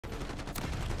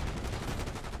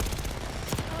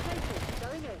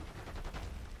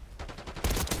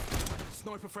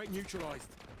Sniper threat neutralized.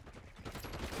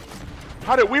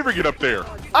 How did Weaver get up there?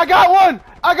 I got one!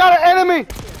 I got an enemy!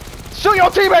 Shoot your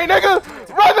teammate, nigga!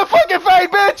 Run the fucking fade,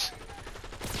 bitch!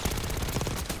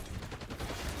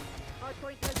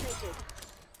 Hardpoint located.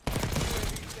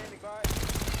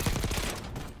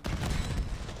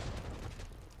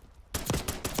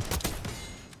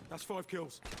 That's 5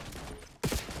 kills.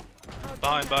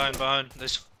 Behind.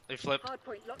 They flipped.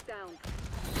 Hardpoint locked down.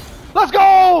 Let's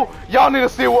go! Y'all need to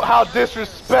see how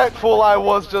disrespectful I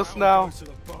was just now. To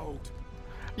the bold.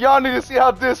 Y'all need to see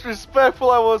how disrespectful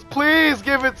I was. Please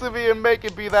give it to me and make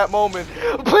it be that moment.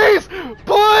 Please!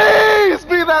 Please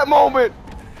be that moment!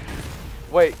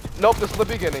 Wait, nope, this is the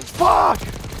beginning. Fuck!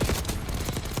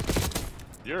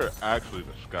 You're actually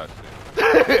disgusting.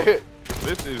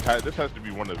 This has to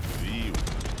be one of the.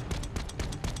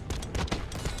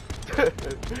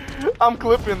 I'm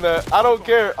clipping that. I don't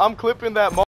care. I'm clipping that moment.